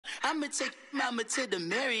I'ma take mama to the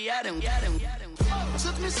Marriott and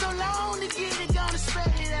took me so long to get it, gonna spread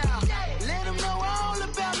it out. Let them know all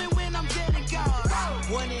about me when I'm dead and gone.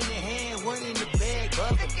 One in the hand, one in the bag,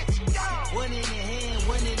 bubbling. One in the hand,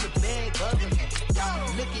 one in the bag, bubbling.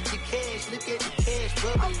 Look at the cash,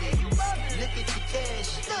 bubbling. Look at the cash,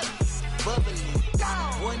 bubbling.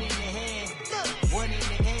 One in the hand, one in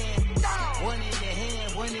the hand, one in the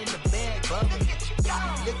hand, one in the bag, bubbling.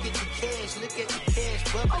 Look at the cash,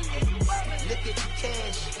 bubbling. Look at the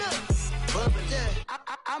cash, bubbling.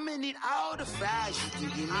 I'ma need all the fries you can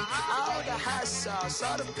give me, all the hot sauce,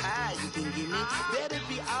 all the pie you can give me. Better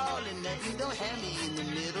be all in nothing, don't have me in the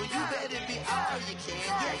middle. You better be all you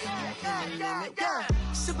can, yeah.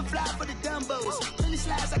 Super fly for the Dumbos, plenty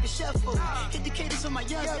slides like a shuffle. Hit the cadence on my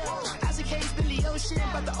young Isaac Hayes, Billy Ocean,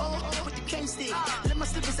 but the old with the cane stick. Let my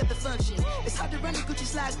slippers at the function. It's hard to run the Gucci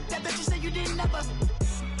slides. That bet you say you didn't never.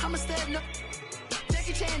 I'm a step no.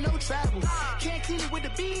 Jackie Chan, no travel. Can't clean it with the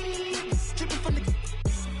beat. Dripping from the.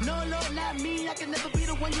 No, Lord, not me. I can never be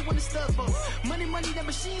the one you want to stuff for. Money, that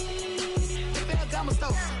machine. They fell down my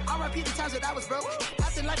stove. R.I.P. the times that I was broke.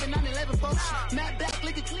 Acting like a 9/11 folks. Matt back,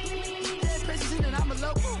 looking clean. Dead places in and I'm a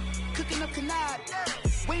local. Cooking up canard.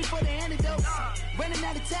 Waiting for the antidote. Running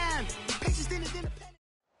out of time. Patience in the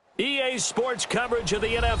EA Sports coverage of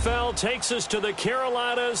the NFL takes us to the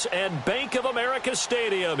Carolinas and Bank of America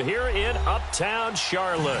Stadium here in Uptown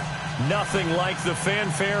Charlotte. Nothing like the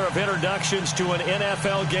fanfare of introductions to an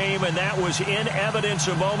NFL game, and that was in evidence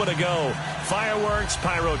a moment ago. Fireworks,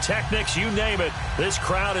 pyrotechnics, you name it. This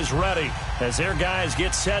crowd is ready as their guys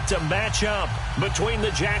get set to match up between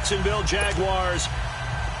the Jacksonville Jaguars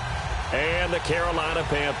and the Carolina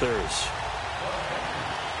Panthers.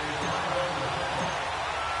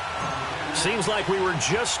 Seems like we were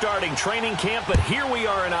just starting training camp, but here we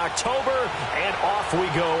are in October, and off we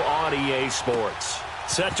go on EA Sports.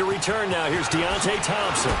 Set to return now. Here's Deontay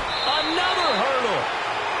Thompson. Another hurdle.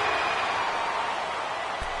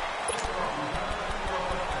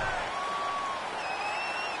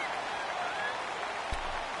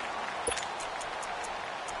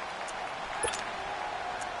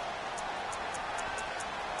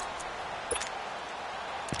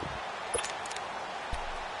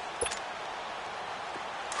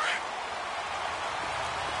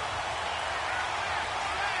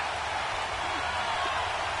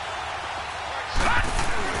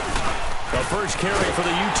 First carry for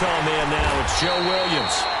the Utah man now. It's Joe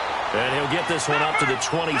Williams. And he'll get this one up to the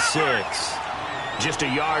 26. Just a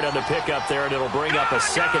yard on the pickup there, and it'll bring up a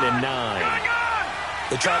 2nd and 9.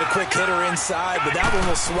 They tried a quick hitter inside, but that one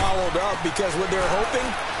was swallowed up because what they're hoping,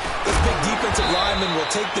 this big defensive lineman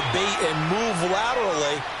will take the bait and move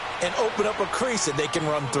laterally and open up a crease that they can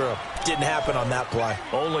run through. Didn't happen on that play.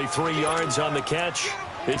 Only 3 yards on the catch.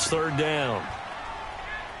 It's 3rd down.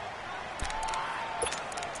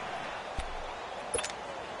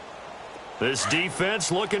 This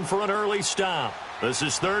defense looking for an early stop. This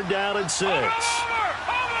is 3rd down and 6.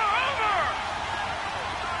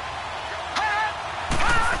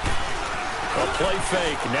 A play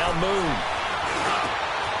fake. Now Moon.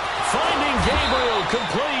 Finding Gabriel,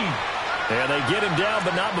 complete. And they get him down,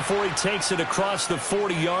 but not before he takes it across the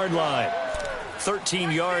 40-yard line. 13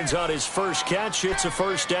 yards on his first catch. It's a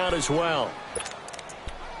 1st down as well.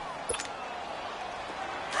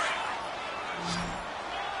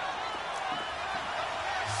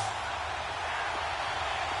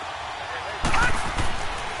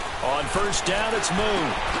 On 1st down, it's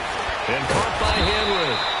Moon. And caught by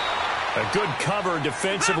Henry. A good cover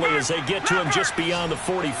defensively as they get to him just beyond the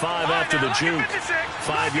 45 after the juke.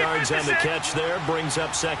 5 yards on the catch there, brings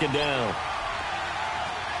up 2nd down.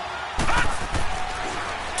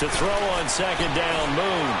 To throw on 2nd down,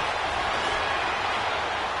 Moon.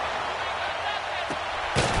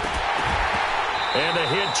 And a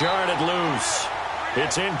hit jarred it loose.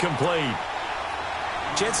 It's incomplete.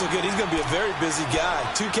 Chance is good. He's going to be a very busy guy.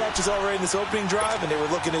 2 catches already in this opening drive, and they were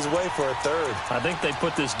looking his way for a 3rd. I think they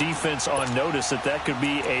put this defense on notice that could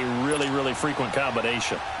be a really, really frequent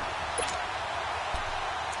combination.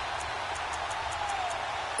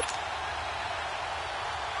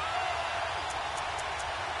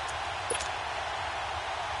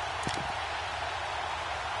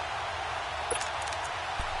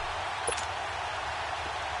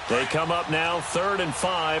 They come up now 3rd and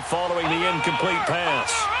 5 following the incomplete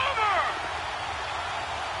pass.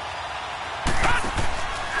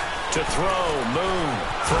 To throw, Moon.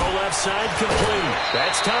 Throw left side, complete.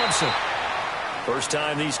 That's Thompson. First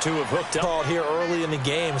time these two have hooked up. Called here early in the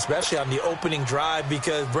game, especially on the opening drive,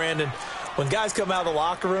 because, Brandon, when guys come out of the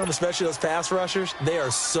locker room, especially those pass rushers, they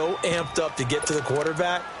are so amped up to get to the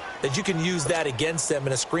quarterback. that you can use that against them,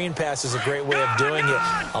 and a screen pass is a great way of doing it.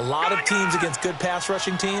 A lot of teams against good pass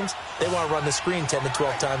rushing teams, they want to run the screen 10 to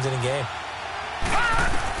 12 times in a game.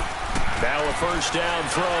 Now a first down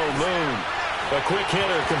throw. Moon. A quick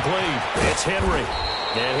hitter complete. It's Henry.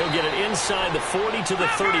 And he'll get it inside the 40 to the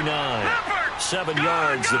 39. 7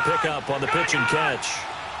 yards the pickup on the pitch and catch.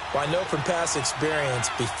 Well, I know from past experience,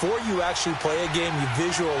 before you actually play a game, you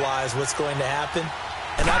visualize what's going to happen.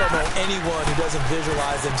 And I don't know anyone who doesn't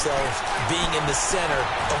visualize themselves being in the center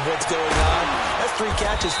of what's going on. That's 3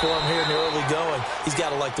 catches for him here in the early going. He's got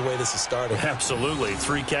to like the way this is starting. Absolutely.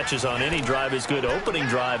 3 catches on any drive is good. Opening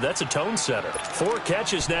drive, that's a tone setter. 4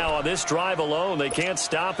 catches now on this drive alone. They can't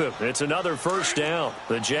stop him. It's another first down.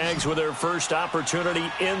 The Jags with their first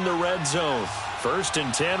opportunity in the red zone. 1st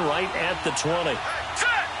and 10 right at the 20.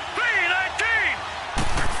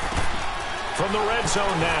 From the red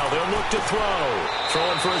zone now, they'll look to throw.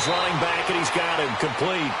 Throwing for his running back, and he's got him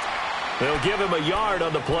complete. They'll give him a yard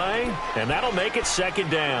on the play, and that'll make it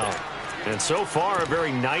 2nd down. And so far, a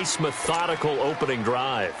very nice, methodical opening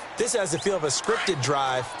drive. This has the feel of a scripted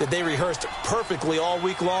drive that they rehearsed perfectly all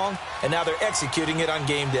week long, and now they're executing it on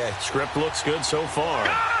game day. Script looks good so far.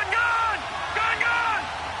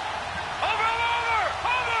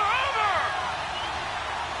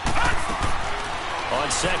 On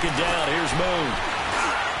 2nd down, here's Moon.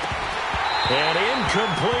 And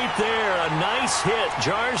incomplete there. A nice hit.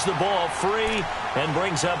 Jars the ball free and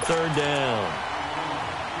brings up 3rd down.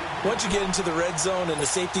 Once you get into the red zone and the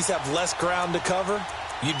safeties have less ground to cover,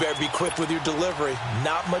 you'd better be quick with your delivery.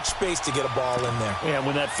 Not much space to get a ball in there. And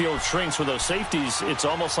when that field shrinks with those safeties, it's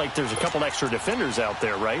almost like there's a couple extra defenders out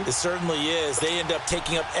there, right? It certainly is. They end up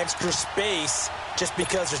taking up extra space just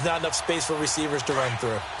because there's not enough space for receivers to run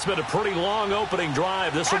through. It's been a pretty long opening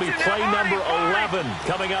drive. This will be play number 11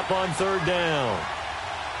 coming up on 3rd down.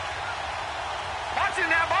 Watching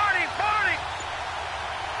that Barney.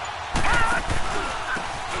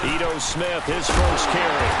 Ito Smith, his first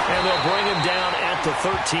carry, and they'll bring him down at the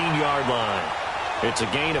 13-yard line. It's a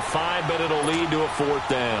gain of 5, but it'll lead to a 4th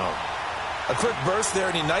down. A quick burst there,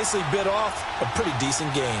 and he nicely bit off a pretty decent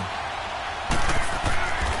gain.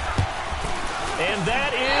 And that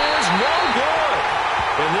is no good.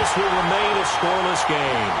 And this will remain a scoreless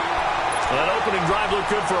game. That opening drive looked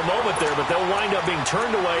good for a moment there, but they'll wind up being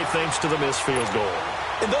turned away thanks to the missed field goal.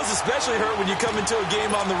 And those especially hurt when you come into a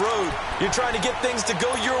game on the road. You're trying to get things to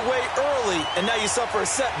go your way early, and now you suffer a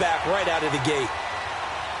setback right out of the gate.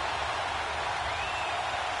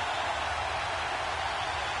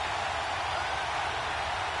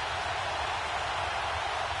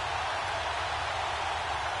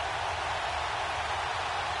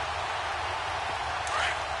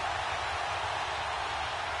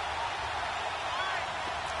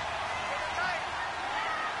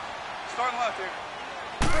 Starting left here.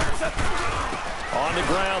 On the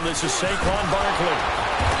ground, this is Saquon Barkley.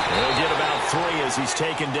 He'll get about 3 as he's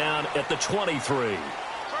taken down at the 23.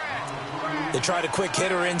 They tried a quick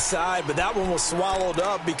hitter inside, but that one was swallowed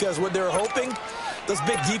up because what they're hoping, those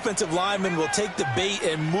big defensive linemen will take the bait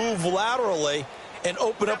and move laterally and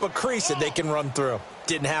open up a crease that they can run through.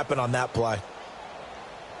 Didn't happen on that play.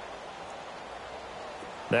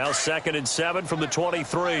 Now 2nd and 7 from the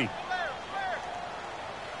 23.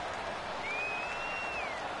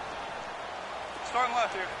 Starting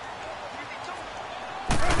left here.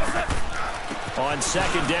 On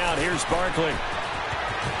 2nd down, here's Barkley.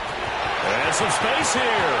 And some space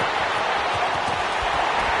here.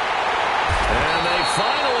 And they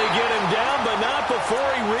finally get him down, but not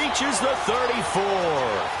before he reaches the 34.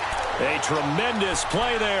 A tremendous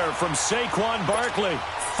play there from Saquon Barkley.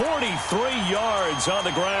 43 yards on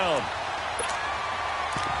the ground.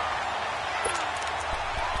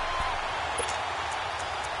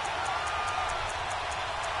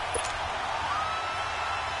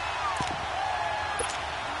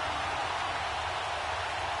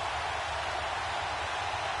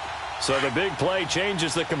 So the big play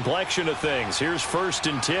changes the complexion of things. Here's 1st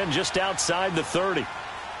and 10 just outside the 30. We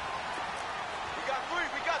got three.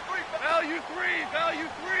 Value three.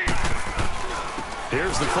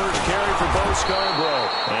 Here's the first carry for Bo Scarborough.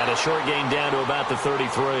 And a short gain down to about the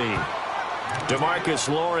 33. DeMarcus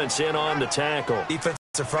Lawrence in on the tackle.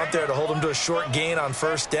 Defensive front there to hold him to a short gain on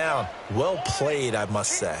 1st down. Well played, I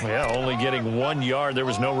must say. Yeah, only getting 1 yard. There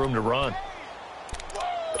was no room to run.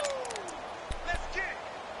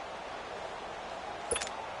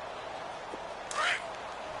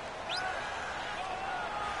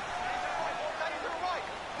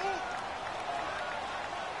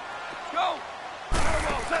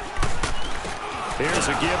 Here's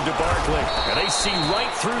a give to Barkley, and they see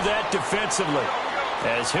right through that defensively.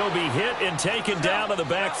 as he'll be hit and taken down to the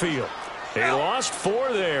backfield. He lost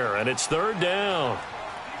 4 there, and it's 3rd down.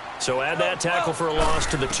 So add that tackle for a loss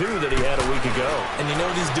to the 2 that he had a week ago. And you know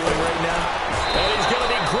what he's doing right now? And he's going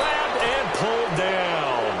to be grabbed and pulled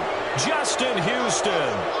down. Justin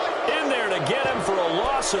Houston in there to get him for a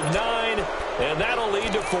loss of 9, and that'll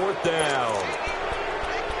lead to 4th down.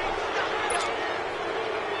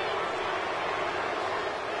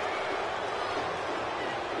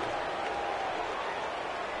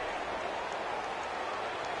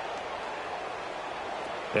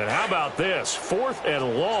 And how about this? 4th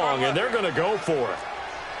and long, and they're going to go for it.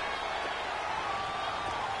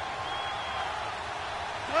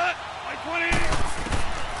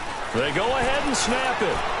 They go ahead and snap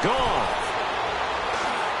it. Gone.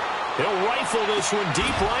 He'll rifle this one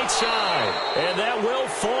deep right side, and that will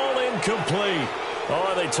fall incomplete.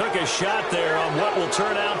 Oh, they took a shot there on what will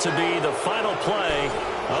turn out to be the final play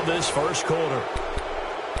of this first quarter.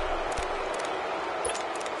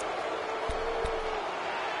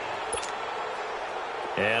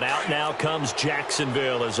 And out now comes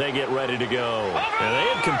Jacksonville as they get ready to go. And they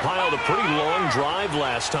had compiled a pretty long drive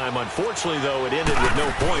last time. Unfortunately, though, it ended with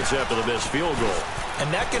no points after the missed field goal.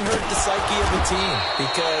 And that can hurt the psyche of the team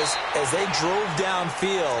because as they drove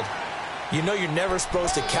downfield, you know you're never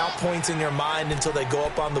supposed to count points in your mind until they go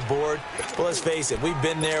up on the board. But let's face it, we've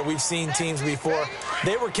been there. We've seen teams before.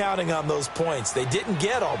 They were counting on those points. They didn't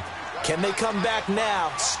get them. Can they come back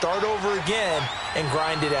now, start over again, and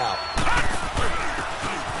grind it out?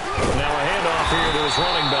 Now a handoff here to his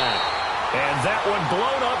running back. And that one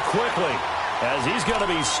blown up quickly as he's going to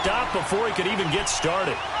be stopped before he could even get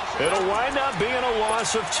started. It'll wind up being a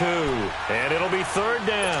loss of 2, and it'll be 3rd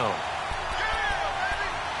down.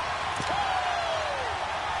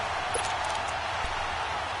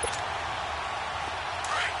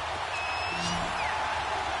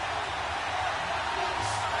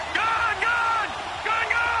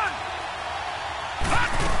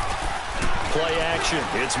 Play action.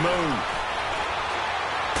 It's Moon.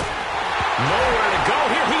 Nowhere to go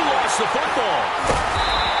here. He lost the football.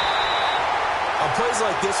 On plays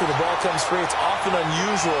like this, when the ball comes free, it's often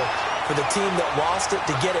unusual for the team that lost it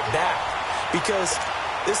to get it back. Because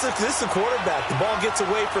this is the quarterback. The ball gets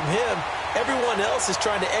away from him. Everyone else is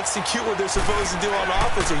trying to execute what they're supposed to do on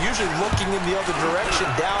offense. They're usually looking in the other direction,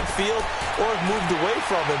 downfield, or have moved away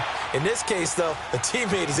from him. In this case, though, a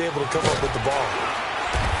teammate is able to come up with the ball.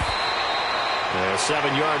 A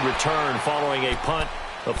 7-yard return following a punt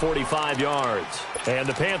of 45 yards. And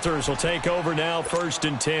the Panthers will take over now, 1st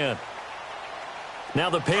and 10. Now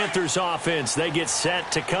the Panthers offense, they get set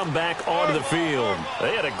to come back onto the field.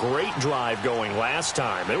 They had a great drive going last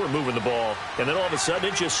time. They were moving the ball, and then all of a sudden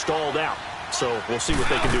it just stalled out. So we'll see what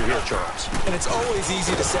they can do here, Charles. And it's always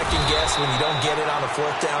easy to second guess when you don't get it on a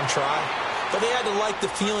 4th down try. But they had to like the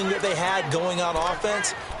feeling that they had going on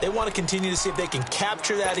offense. They want to continue to see if they can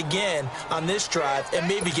capture that again on this drive and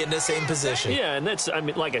maybe get in the same position. Yeah, and that's, I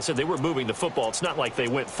mean, like I said, they were moving the football. It's not like they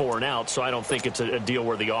went 4 and out, so I don't think it's a deal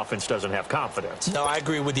where the offense doesn't have confidence. No, I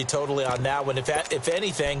agree with you totally on that one. If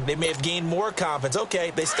anything, they may have gained more confidence.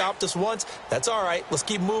 Okay, they stopped us once. That's all right. Let's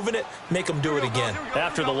keep moving it, make them do it again.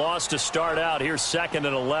 After the loss to start out, here's 2nd and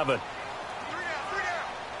 11.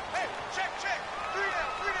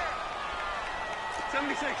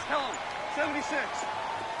 76, tell him. 76.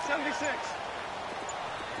 76.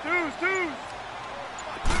 Twos.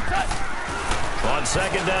 On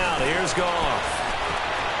 2nd down, here's Goff.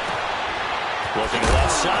 Looking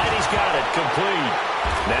left side, he's got it, complete.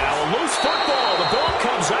 Now a loose football, the ball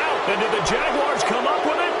comes out, and did the Jaguars come up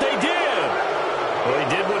with it? They did. Well, he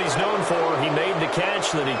did what he's known for. He made the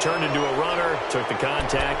catch, then he turned into a runner, took the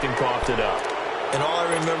contact, and coughed it up. And all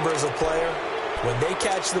I remember as a player, when they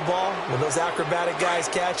catch the ball, when those acrobatic guys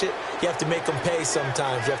catch it, you have to make them pay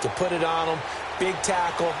sometimes. You have to put it on them, big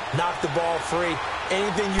tackle, knock the ball free.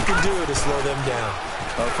 Anything you can do to slow them down.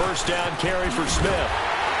 A 1st down carry for Smith.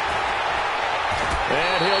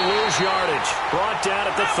 And he'll lose yardage. Brought down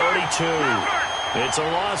at the 32. It's a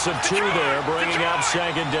loss of 2 there, bringing up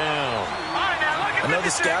 2nd down.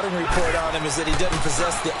 Another scouting report on him is that he doesn't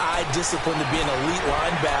possess the eye discipline to be an elite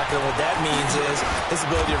linebacker. And what that means is his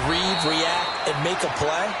ability to read, react, and make a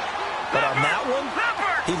play. But on that one,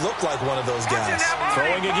 he looked like one of those guys.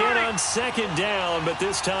 Throwing again on 2nd down, but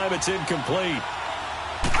this time it's incomplete.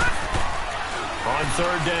 On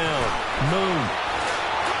 3rd down, Moon.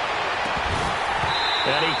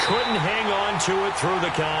 And he couldn't hang on to it through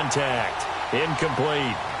the contact.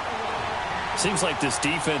 Incomplete. Seems like this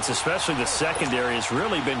defense, especially the secondary, has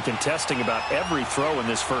really been contesting about every throw in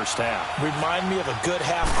this first half. Remind me of a good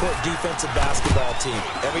half-court defensive basketball team.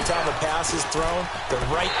 Every time a pass is thrown, they're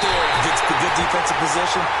right there against the good defensive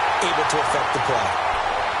position, able to affect the play.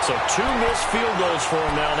 So 2 missed field goals for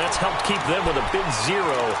them now. That's helped keep them with a big 0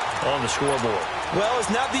 on the scoreboard. Well, it's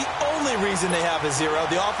not the only reason they have a 0.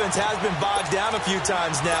 The offense has been bogged down a few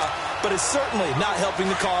times now, but it's certainly not helping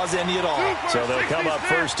the cause any at all. So they'll come up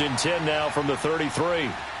 1st and 10 now from the 33.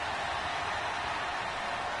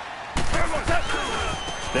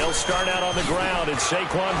 They'll start out on the ground. It's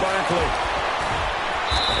Saquon Barkley.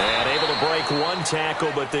 And able to break 1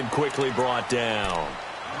 tackle, but then quickly brought down.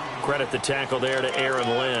 Credit the tackle there to Aaron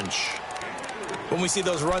Lynch. When we see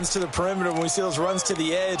those runs to the perimeter, when we see those runs to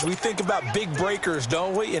the edge, we think about big breakers,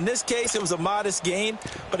 don't we? In this case, it was a modest gain,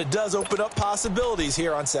 but it does open up possibilities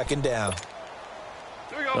here on 2nd down.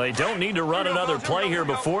 They don't need to run another play here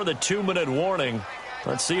before the 2-minute warning.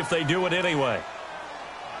 Let's see if they do it anyway.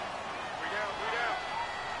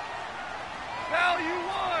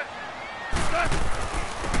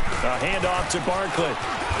 A handoff to Barkley.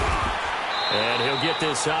 And he'll get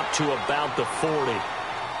this up to about the 40.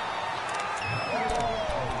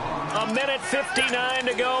 1:59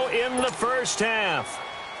 to go in the first half.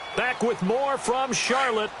 Back with more from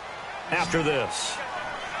Charlotte after this.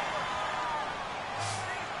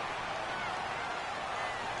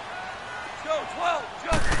 Go, 12,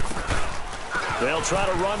 go. They'll try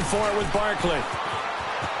to run for it with Barkley.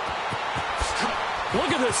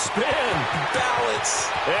 Look at the spin. Balance.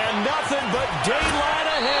 And nothing but daylight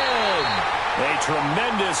ahead. A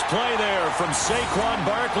tremendous play there from Saquon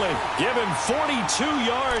Barkley. Give him 42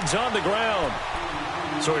 yards on the ground.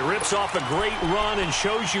 So he rips off a great run and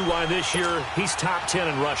shows you why this year he's top 10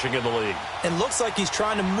 in rushing in the league. And looks like he's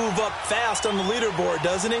trying to move up fast on the leaderboard,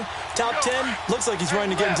 doesn't he? Top 10, looks like he's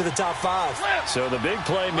running to get into the top 5. So the big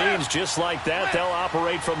play means just like that, they'll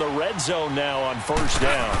operate from the red zone now on 1st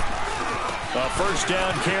down. A 1st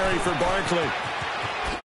down carry for Barkley.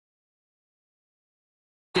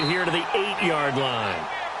 Here to the 8-yard line.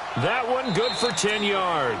 That one good for 10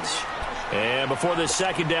 yards. And before this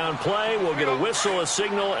 2nd down play, we'll get a whistle, a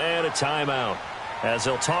signal, and a timeout as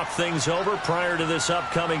they'll talk things over prior to this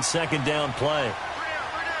upcoming 2nd down play.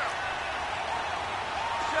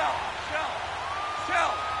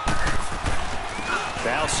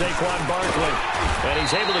 Now Saquon Barkley, and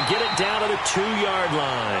he's able to get it down to the 2-yard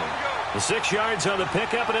line. The 6 yards on the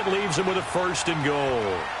pickup, and it leaves him with a 1st and goal.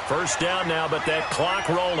 1st down now, but that clock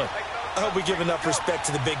rolling. I hope we give enough respect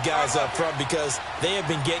to the big guys up front because they have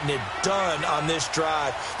been getting it done on this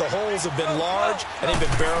drive. The holes have been large, and they've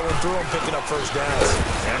been barreling through them, picking up 1st downs.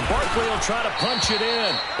 And Barkley will try to punch it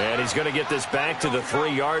in. And he's going to get this back to the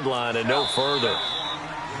 3-yard line and no further.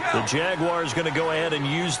 The Jaguars going to go ahead and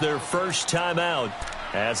use their first timeout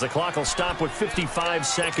as the clock will stop with 55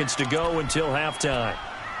 seconds to go until halftime.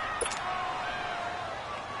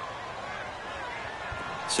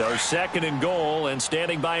 So 2nd and goal, and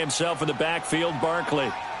standing by himself in the backfield, Barkley.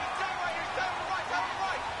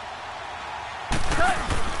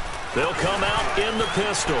 They'll come out in the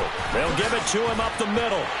pistol. They'll give it to him up the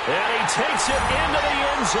middle. And he takes it into the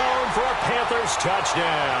end zone for a Panthers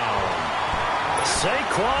touchdown.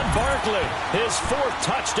 Saquon Barkley, his 4th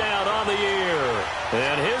touchdown on the year.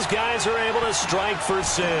 And his guys are able to strike for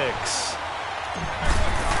 6.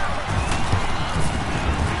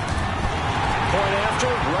 Point after,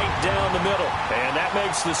 right down the middle. And that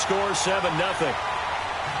makes the score 7-0.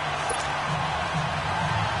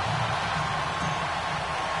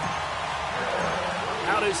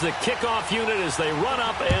 Out is the kickoff unit as they run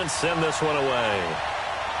up and send this one away.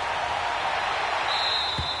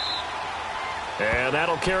 And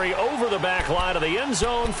that'll carry over the back line of the end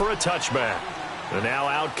zone for a touchback. And now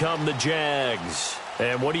out come the Jags.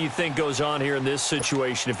 And what do you think goes on here in this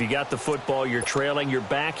situation? If you got the football, you're trailing, you're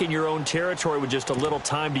back in your own territory with just a little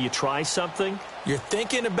time. Do you try something? You're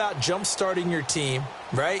thinking about jump-starting your team,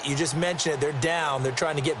 right? You just mentioned it. They're down. They're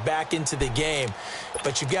trying to get back into the game.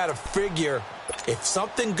 But you got to figure if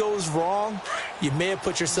something goes wrong, you may have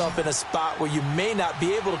put yourself in a spot where you may not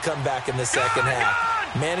be able to come back in the 2nd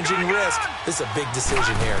half. Managing risk, this is a big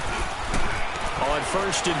decision here. On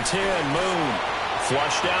 1st and 10, Moon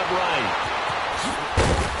flushed out right.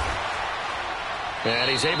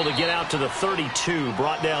 And he's able to get out to the 32,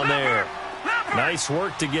 brought down there. Nice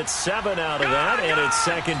work to get 7 out of that, and it's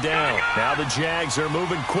 2nd down. Now the Jags are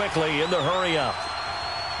moving quickly in the hurry-up.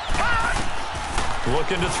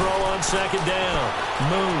 Looking to throw on 2nd down.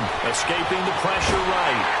 Moon escaping the pressure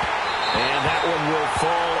right. And that one will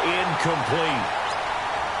fall incomplete.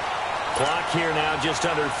 Clock here now just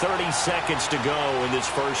under 30 seconds to go in this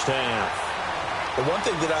first half. The one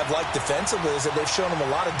thing that I've liked defensively is that they've shown them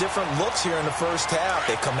a lot of different looks here in the first half.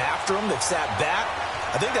 They come after them. They've sat back.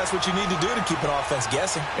 I think that's what you need to do to keep an offense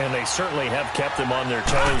guessing. And they certainly have kept them on their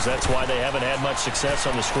toes. That's why they haven't had much success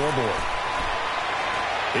on the scoreboard.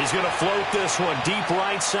 He's going to float this one deep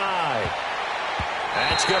right side.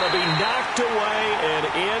 That's going to be knocked away and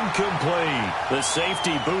incomplete. The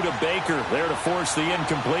safety boot of Baker there to force the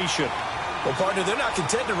incompletion. Well, partner, they're not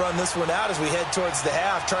content to run this one out as we head towards the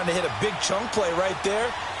half, trying to hit a big chunk play right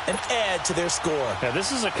there and add to their score. Now,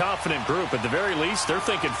 this is a confident group. At the very least, they're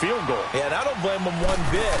thinking field goal. Yeah, and I don't blame them one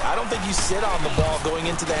bit. I don't think you sit on the ball going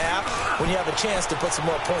into the half when you have a chance to put some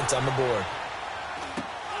more points on the board.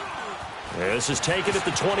 This is taken at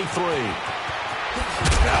the 23.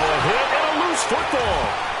 Now a hit and a loose football.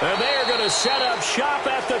 And they are going to set up shop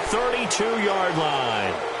at the 32-yard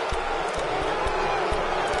line.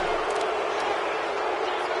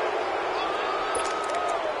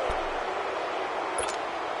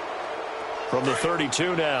 From the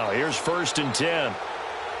 32 now, here's 1st and 10.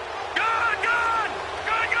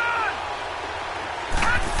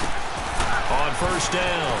 On 1st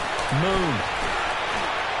down, Moon.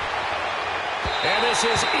 And this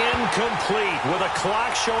is incomplete with a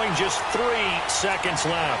clock showing just 3 seconds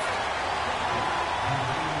left.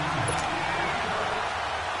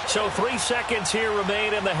 So 3 seconds here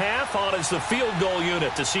remain in the half. On is the field goal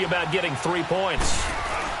unit to see about getting 3 points.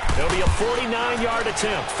 It'll be a 49-yard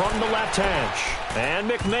attempt from the left hash. And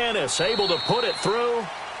McManus able to put it through.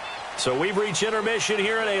 So we've reached intermission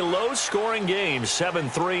here in a low-scoring game.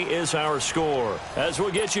 7-3 is our score. As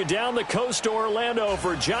we'll get you down the coast to Orlando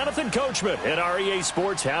for Jonathan Coachman at our EA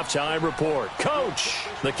Sports Halftime Report. Coach,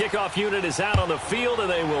 the kickoff unit is out on the field, and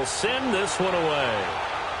they will send this one away.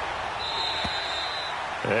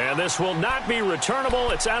 And this will not be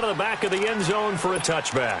returnable. It's out of the back of the end zone for a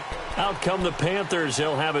touchback. Out come the Panthers.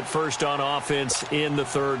 They'll have it first on offense in the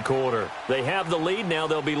 3rd quarter. They have the lead. Now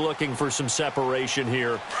they'll be looking for some separation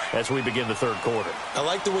here as we begin the 3rd quarter. I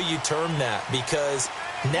like the way you term that because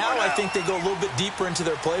now I think they go a little bit deeper into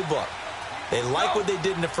their playbook. They like what they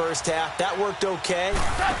did in the first half. That worked okay.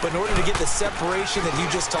 But in order to get the separation that you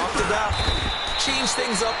just talked about, change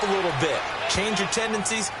things up a little bit. Change your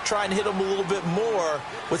tendencies. Try and hit them a little bit more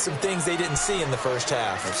with some things they didn't see in the first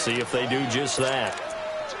half. Let's see if they do just that.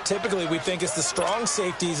 Typically, we think it's the strong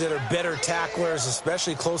safeties that are better tacklers,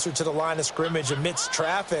 especially closer to the line of scrimmage amidst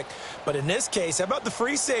traffic. But in this case, how about the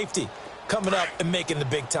free safety coming up and making the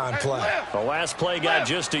big-time play? The last play got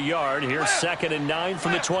just a yard. Here's 2nd and 9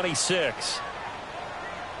 from the 26.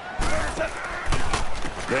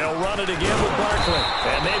 They'll run it again with Barkley.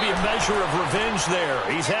 And maybe a measure of revenge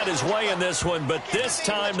there. He's had his way in this one, but this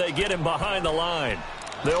time they get him behind the line.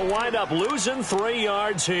 They'll wind up losing 3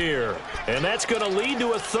 yards here. And that's going to lead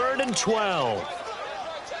to a 3rd and 12.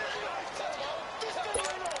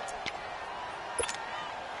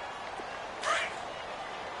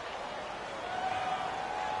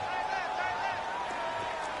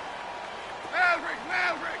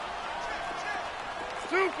 Maverick!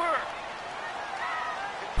 Super!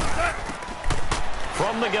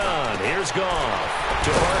 From the gun, here's Goff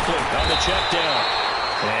to Barkley on the check down.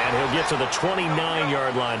 And he'll get to the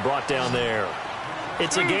 29-yard line, brought down there.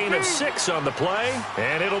 It's a gain of 6 on the play,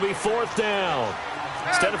 and it'll be 4th down.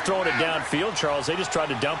 Instead of throwing it downfield, Charles, they just tried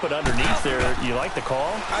to dump it underneath there. You like the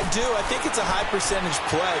call? I do. I think it's a high-percentage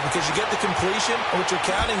play because you get the completion, and what you're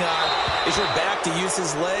counting on is your back to use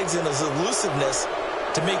his legs and his elusiveness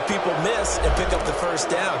to make people miss and pick up the first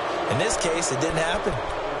down. In this case, it didn't happen.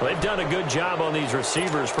 Well, they've done a good job on these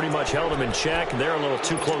receivers, pretty much held them in check. They're a little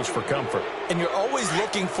too close for comfort. And you're always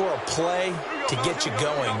looking for a play to get you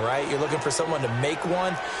going, right? You're looking for someone to make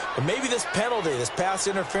one. But maybe this penalty, this pass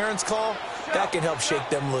interference call, that can help shake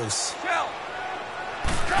them loose.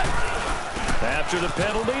 After the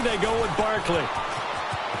penalty, they go with Barkley.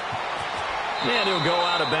 And he'll go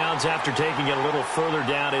out of bounds after taking it a little further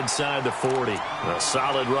down inside the 40. A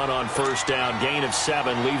solid run on 1st down. Gain of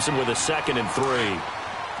 7 leaves him with a 2nd and 3.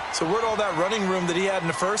 So where'd all that running room that he had in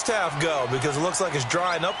the first half go? Because it looks like it's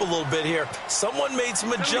drying up a little bit here. Someone made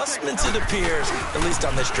some adjustments, it appears, at least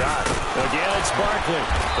on this drive. Again, it's Barkley.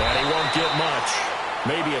 And he won't get much.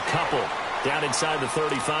 Maybe a couple. Down inside the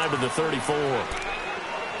 35 to the 34.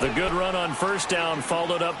 The good run on 1st down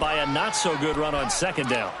followed up by a not-so-good run on 2nd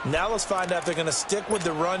down. Now let's find out if they're going to stick with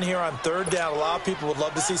the run here on 3rd down. A lot of people would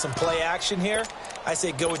love to see some play action here. I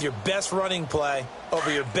say go with your best running play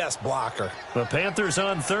over your best blocker. The Panthers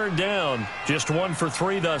on 3rd down, just 1 for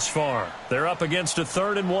 3 thus far. They're up against a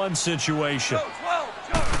 3rd and 1 situation.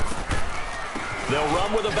 They'll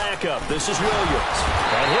run with a backup. This is Williams.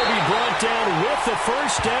 And he'll be brought down with the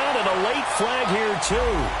 1st down and a late flag here,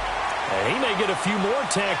 too. And he may get a few more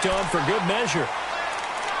tacked on for good measure.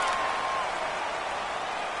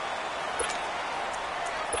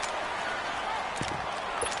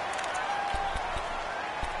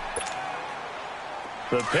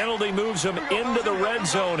 The penalty moves him into the red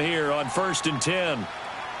zone here on 1st and 10.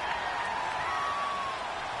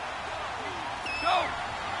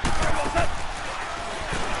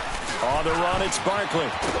 On the run, it's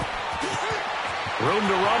Barkley. Room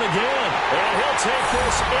to run again. And he'll take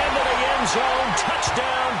this into the end zone.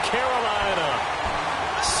 Touchdown, Carolina.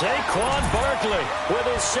 Saquon Barkley with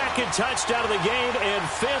his 2nd touchdown of the game and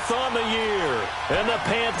 5th on the year. And the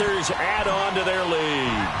Panthers add on to their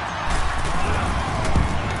lead.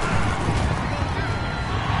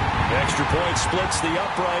 Extra point splits the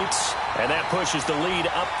uprights, and that pushes the lead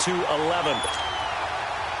up to 11.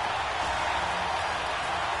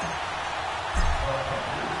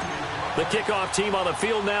 The kickoff team on the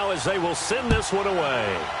field now as they will send this one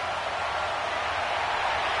away.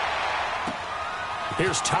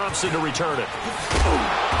 Here's Thompson to return it.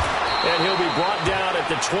 And he'll be brought down at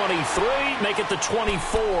the 23, make it the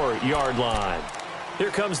 24-yard line. Here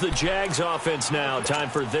comes the Jags offense now. Time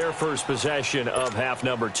for their first possession of half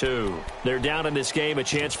number 2. They're down in this game. A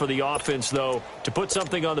chance for the offense, though, to put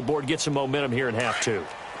something on the board, get some momentum here in half 2.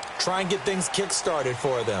 Try and get things kick-started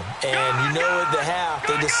for them. And you know at the half,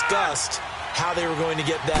 they discussed how they were going to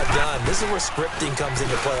get that done. This is where scripting comes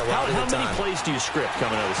into play a lot of the time. How many plays do you script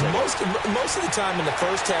coming out of the second? Most of the time in the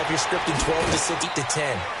first half, you're scripting 12 to 6 to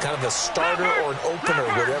 10. Kind of a starter or an opener,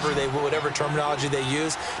 whatever terminology they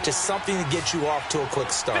use. Just something to get you off to a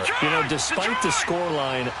quick start. You know, despite the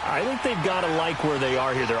scoreline, I think they've got to like where they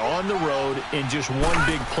are here. They're on the road and just one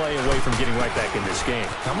big play away from getting right back in this game.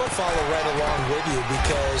 I'm going to follow right along with you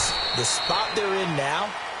because the spot they're in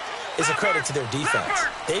now is a credit to their defense.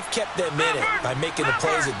 They've kept them in it by making the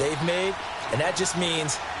plays that they've made, and that just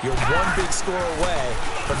means you're one big score away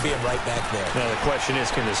from being right back there. Now, the question is,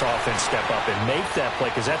 can this offense step up and make that play?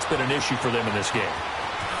 Because that's been an issue for them in this game.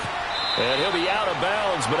 And he'll be out of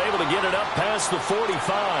bounds, but able to get it up past the 45.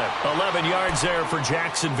 11 yards there for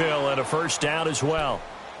Jacksonville and a first down as well.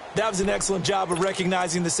 That was an excellent job of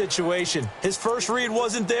recognizing the situation. His first read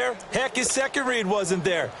wasn't there. Heck, his second read wasn't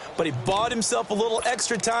there. But he bought himself a little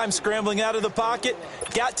extra time scrambling out of the pocket,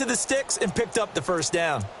 got to the sticks, and picked up the first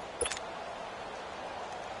down.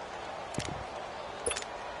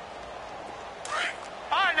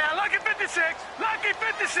 All right, now, lucky 56. Lucky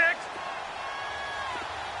 56.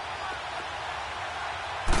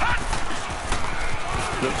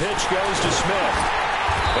 The pitch goes to Smith.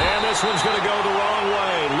 And this one's going to go the wrong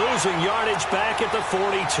way. Losing yardage back at the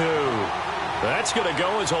 42. That's going to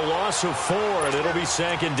go as a loss of 4, and it'll be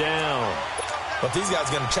 2nd down. But these guys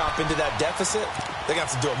are going to chop into that deficit. They got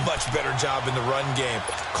to do a much better job in the run game.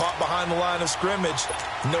 Caught behind the line of scrimmage,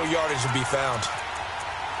 no yardage to be found.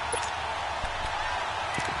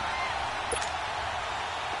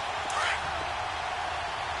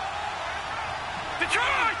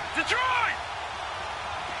 Detroit! Detroit!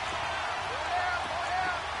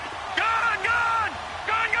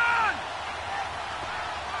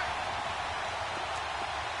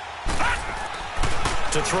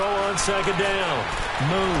 To throw on 2nd down.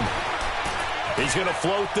 Moon. He's going to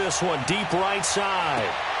float this one deep right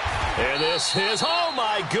side. And this is, oh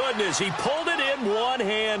my goodness, he pulled it in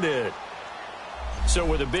one-handed. So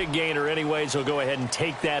with a big gainer anyways, he'll go ahead and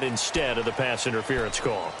take that instead of the pass interference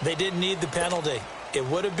call. They didn't need the penalty. It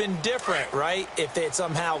would have been different, right, if they had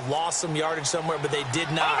somehow lost some yardage somewhere, but they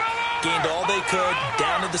did not. Gained all they could,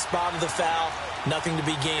 down to the spot of the foul. Nothing to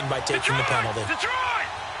be gained by taking the penalty.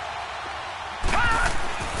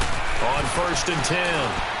 On 1st and 10,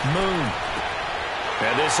 Moon.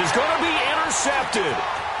 And this is going to be intercepted.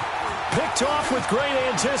 Picked off with great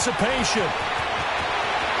anticipation.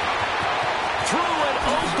 Through an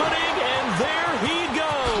opening, and there he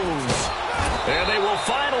goes. And they will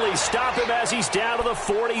finally stop him as he's down to the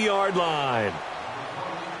 40-yard line.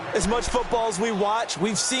 As much football as we watch,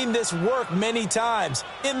 we've seen this work many times.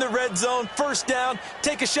 In the red zone, first down,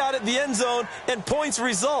 take a shot at the end zone, and points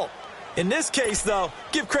result. In this case, though,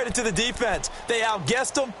 give credit to the defense. They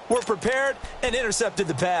outguessed them, were prepared, and intercepted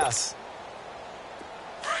the pass.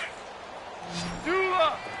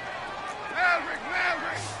 Dula! Maverick!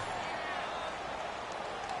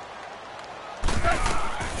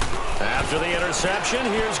 After the interception,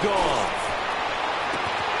 here's Goff.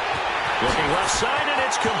 Looking left side, and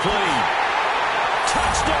it's complete.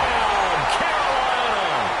 Touchdown,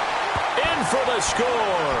 Carolina! In for the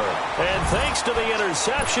score. And thanks to the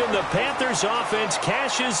interception, the Panthers offense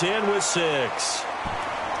cashes in with 6.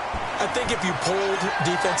 I think if you polled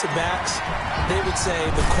defensive backs, they would say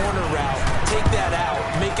the corner route, take that out,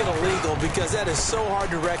 make it illegal, because that is so hard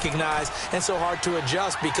to recognize and so hard to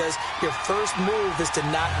adjust, because your first move is to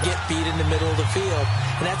not get beat in the middle of the field,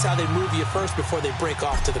 and that's how they move you first before they break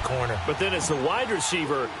off to the corner. But then as the wide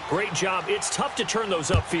receiver, great job. It's tough to turn those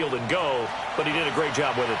upfield and go, but he did a great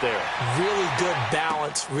job with it there. Really good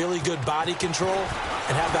balance, really good body control,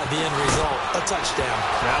 and how about the end result? A touchdown.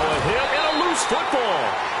 Now a hit and a loose football.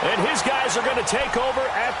 And his guys are going to take over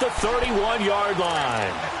at the 31-yard line.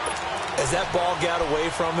 As that ball got away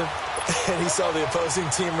from him and he saw the opposing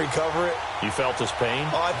team recover it. You felt his pain?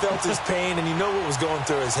 Oh, I felt his pain, and you know what was going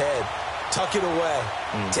through his head. Tuck it away.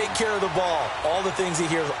 Take care of the ball. All the things he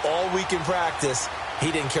hears all week in practice,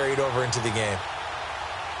 he didn't carry it over into the game.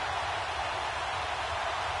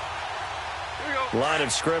 Line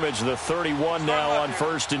of scrimmage, the 31 now on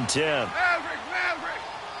 1st and 10.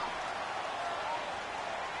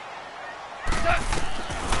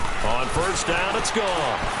 On first down, it's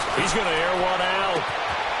gone. He's going to air one out.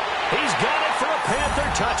 He's got it for a Panther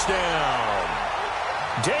touchdown.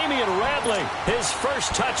 Damian Ratley, his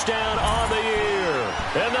first touchdown on the year.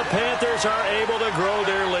 And the Panthers are able to grow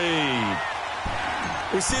their lead.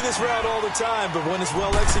 We see this route all the time, but when it's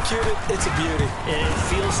well executed, it's a beauty. And it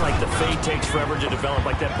feels like the fade takes forever to develop,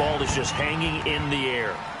 like that ball is just hanging in the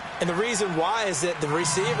air. And the reason why is that the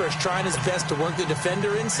receiver is trying his best to work the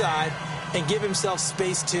defender inside and give himself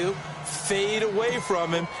space to fade away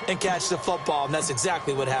from him and catch the football. And that's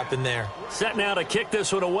exactly what happened there. Set now to kick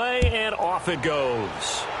this one away, and off it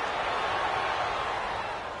goes.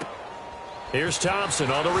 Here's Thompson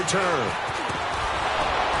on the return.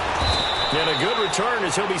 And a good return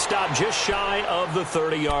as he'll be stopped just shy of the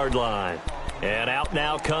 30-yard line. And out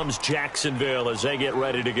now comes Jacksonville as they get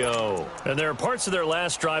ready to go. And there are parts of their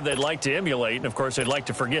last drive they'd like to emulate. And, of course, they'd like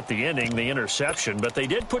to forget the ending, the interception. But they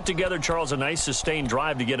did put together, Charles, a nice sustained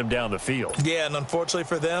drive to get him down the field. Yeah, and unfortunately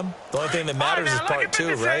for them, the only thing that matters is part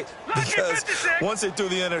two, right? Because once they threw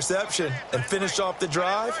the interception and finished off the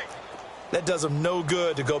drive, that does them no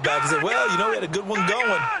good to go back and say, well, you know, we had a good one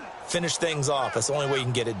going. Finish things off. That's the only way you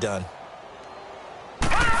can get it done.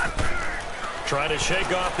 Trying to shake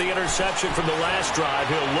off the interception from the last drive.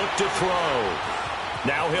 He'll look to throw.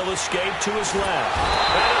 Now he'll escape to his left.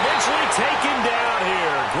 And eventually taken down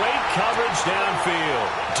here. Great coverage downfield.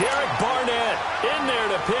 Derek Barnett in there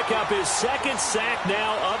to pick up his second sack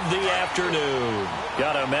now of the afternoon.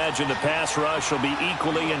 Got to imagine the pass rush will be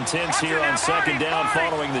equally intense here on second down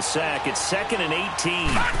following the sack. It's 2nd and 18.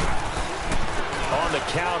 On the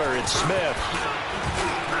counter, it's Smith.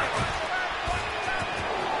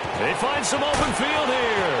 They find some open field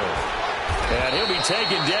here. And he'll be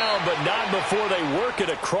taken down, but not before they work it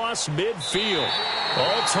across midfield.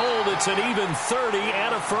 All told, it's an even 30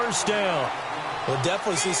 and a first down. We'll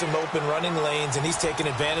definitely see some open running lanes, and he's taking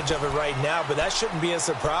advantage of it right now, but that shouldn't be a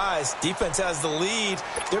surprise. Defense has the lead.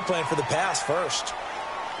 They're playing for the pass first.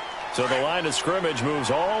 So the line of scrimmage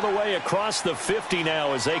moves all the way across the 50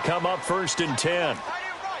 now as they come up 1st and 10.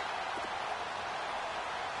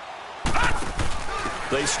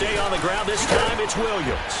 They stay on the ground. This time it's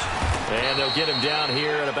Williams. And they'll get him down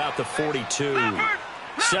here at about the 42.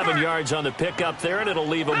 7 yards on the pickup there, and it'll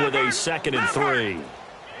leave him with a 2nd and 3.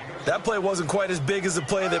 That play wasn't quite as big as the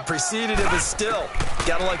play that preceded it, but still,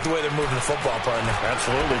 gotta like the way they're moving the football, partner.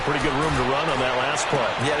 Absolutely. Pretty good room to run on that last play.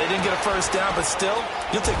 Yeah, they didn't get a first down, but still,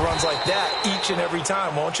 you'll take runs like that each and every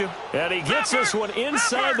time, won't you? And he gets this one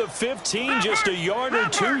inside the 15, just a yard or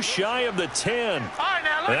two shy of the 10.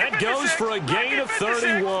 That goes for a gain of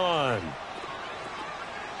 31.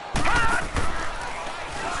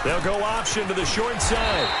 They'll go option to the short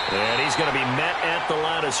side. And he's going to be met at the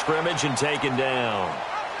line of scrimmage and taken down.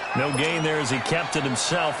 No gain there as he kept it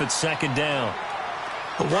himself at 2nd down.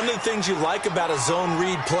 But one of the things you like about a zone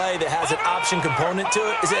read play that has an option component to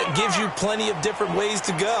it is that it gives you plenty of different ways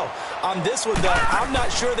to go. On this one, though, I'm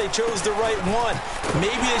not sure they chose the right one.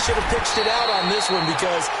 Maybe they should have pitched it out on this one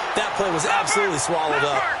because that play was absolutely swallowed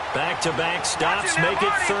up. Back-to-back stops make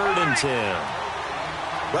it 3rd and 10.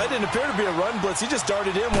 Right, didn't appear to be a run blitz. He just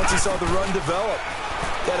darted in once he saw the run develop.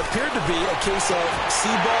 That appeared to be a case of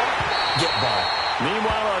see ball, get ball.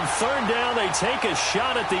 Meanwhile, on 3rd down, they take a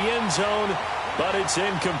shot at the end zone, but it's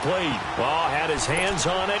incomplete. Ball had his hands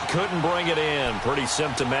on it, couldn't bring it in. Pretty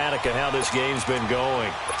symptomatic of how this game's been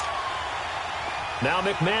going. Now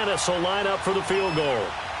McManus will line up for the field goal.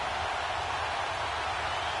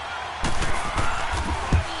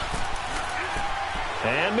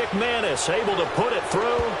 And McManus able to put it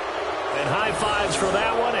through. And high fives for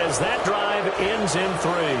that one as that drive ends in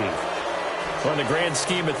 3. Well, in the grand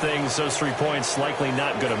scheme of things, those 3 points likely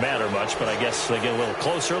not going to matter much, but I guess they get a little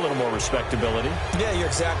closer, a little more respectability. Yeah, you're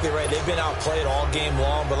exactly right. They've been outplayed all game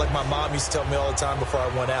long, but like my mom used to tell me all the time before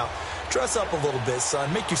I went out, dress up a little bit,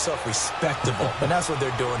 son. Make yourself respectable. And that's what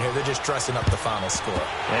they're doing here. They're just dressing up the final score.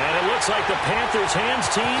 And it looks like the Panthers'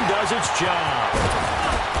 hands team does its job.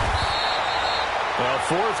 Well,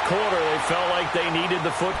 fourth quarter, they felt like they needed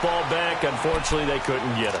the football back. Unfortunately, they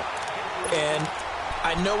couldn't get it. And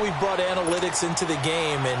I know we brought analytics into the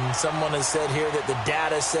game, and someone has said here that the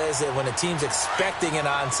data says that when a team's expecting an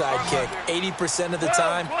onside kick, 80% of the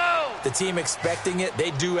time, the team expecting it, they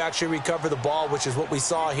do actually recover the ball, which is what we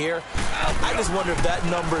saw here. I just wonder if that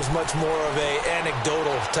number is much more of a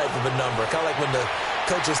anecdotal type of a number. Kind of like when the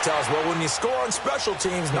coaches tell us, well, when you score on special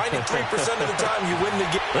teams, 93% of the time you win the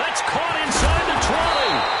game. That's caught inside the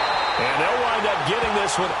 20. And they'll wind up getting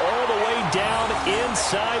this one all the way down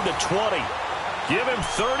inside the 20. Give him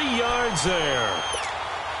 30 yards there.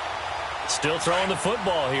 Still throwing the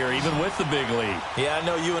football here, even with the big lead. Yeah, I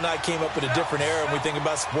know you and I came up in a different era, and we think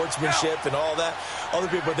about sportsmanship and all that. Other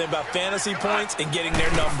people think about fantasy points and getting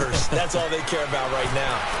their numbers. That's all they care about right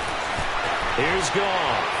now. Here's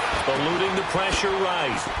Goff, eluding the pressure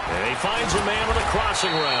right. And he finds a man on a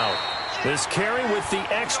crossing route. This carry with the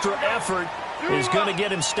extra effort is going to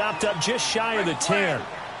get him stopped up just shy of the 10.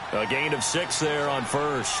 A gain of 6 there on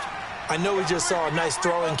first. I know we just saw a nice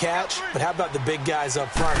throw and catch, but how about the big guys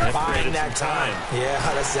up front buying that time? Yeah,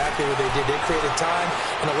 that's exactly what they did. They created time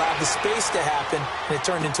and allowed the space to happen, and it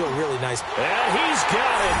turned into a really nice. And he's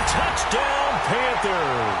got it. Touchdown,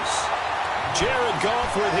 Panthers. Jared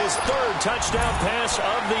Goff with his 3rd touchdown pass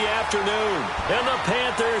of the afternoon. And the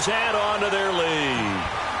Panthers add on to their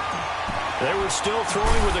lead. They were still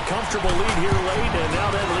throwing with a comfortable lead here late, and now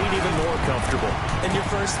that lead even more comfortable. And your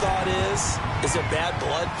first thought is there bad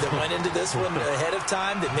blood that went into this one ahead of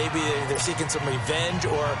time, that maybe they're seeking some revenge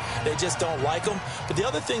or they just don't like them? But the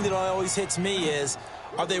other thing that always hits me is,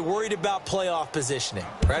 are they worried about playoff positioning?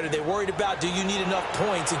 Right? Are they worried about, do you need enough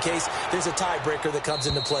points in case there's a tiebreaker that comes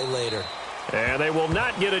into play later? And they will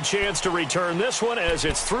not get a chance to return this one as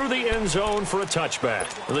it's through the end zone for a touchback.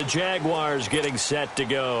 The Jaguars getting set to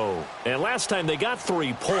go. And last time they got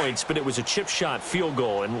 3 points, but it was a chip shot field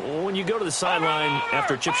goal. And when you go to the sideline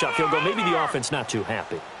after a chip shot field goal, maybe the offense not too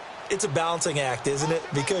happy. It's a balancing act, isn't it?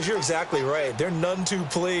 Because you're exactly right. They're none too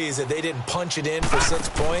pleased that they didn't punch it in for 6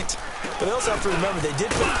 points. But they also have to remember they did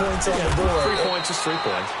put points on the board. 3 points is 3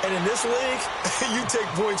 points. And in this league, you take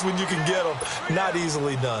points when you can get them. Not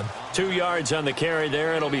easily done. 2 yards on the carry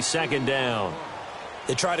there. It'll be 2nd down.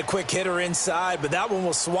 They tried a quick hitter inside, but that one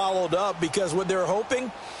was swallowed up because what they're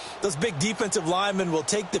hoping, those big defensive linemen will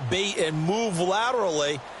take the bait and move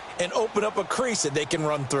laterally and open up a crease that they can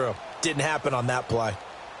run through. Didn't happen on that play.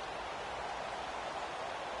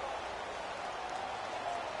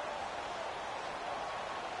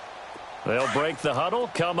 They'll break the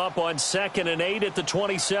huddle, come up on 2nd and 8 at the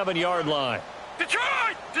 27-yard line.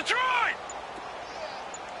 Detroit! Detroit!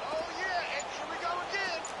 Oh, yeah, and here we go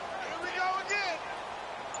again. Here we go again.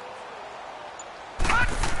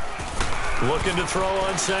 Looking to throw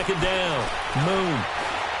on 2nd down. Moon.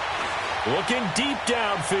 Looking deep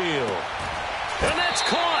downfield. And that's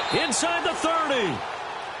caught inside the 30.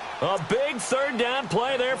 A big 3rd down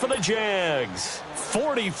play there for the Jags.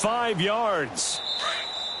 45 yards.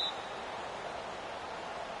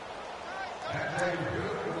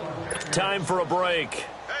 Time for a break.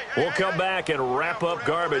 We'll come back and wrap up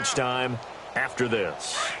garbage time after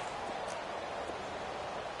this.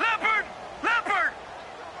 Leopard! Leopard!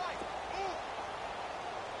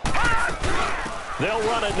 They'll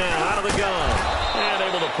run it now out of the gun. And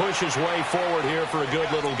able to push his way forward here for a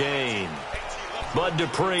good little gain. Bud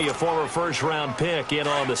Dupree, a former first-round pick, in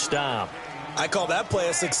on the stop. I call that play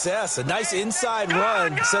a success. A nice inside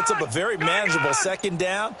run sets up a very manageable 2nd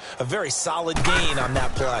down. A very solid gain on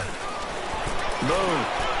that play. Moon.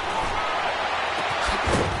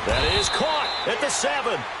 That is caught at the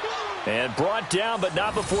 7. And brought down, but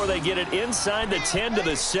not before they get it inside the 10 to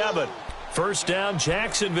the 7. First down,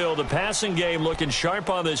 Jacksonville. The passing game looking sharp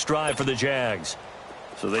on this drive for the Jags.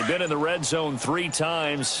 So they've been in the red zone 3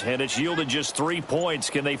 times, and it's yielded just 3 points.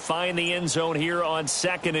 Can they find the end zone here on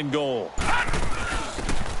 2nd and goal?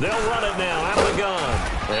 They'll run it now out of the gun.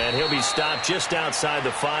 And he'll be stopped just outside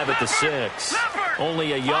the 5 at the 6.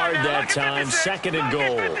 Only a yard that time, 2nd and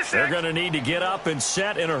goal. They're going to need to get up and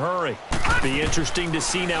set in a hurry. Be interesting to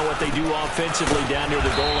see now what they do offensively down near the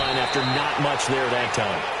goal line after not much there that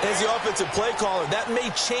time. As the offensive play caller, that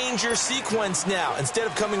may change your sequence now. Instead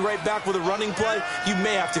of coming right back with a running play, you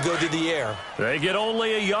may have to go to the air. They get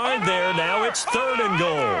only a yard there. Now it's 3rd and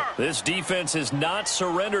goal. This defense has not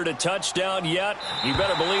surrendered a touchdown yet. You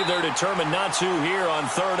better believe they're determined not to here on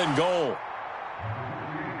 3rd and goal.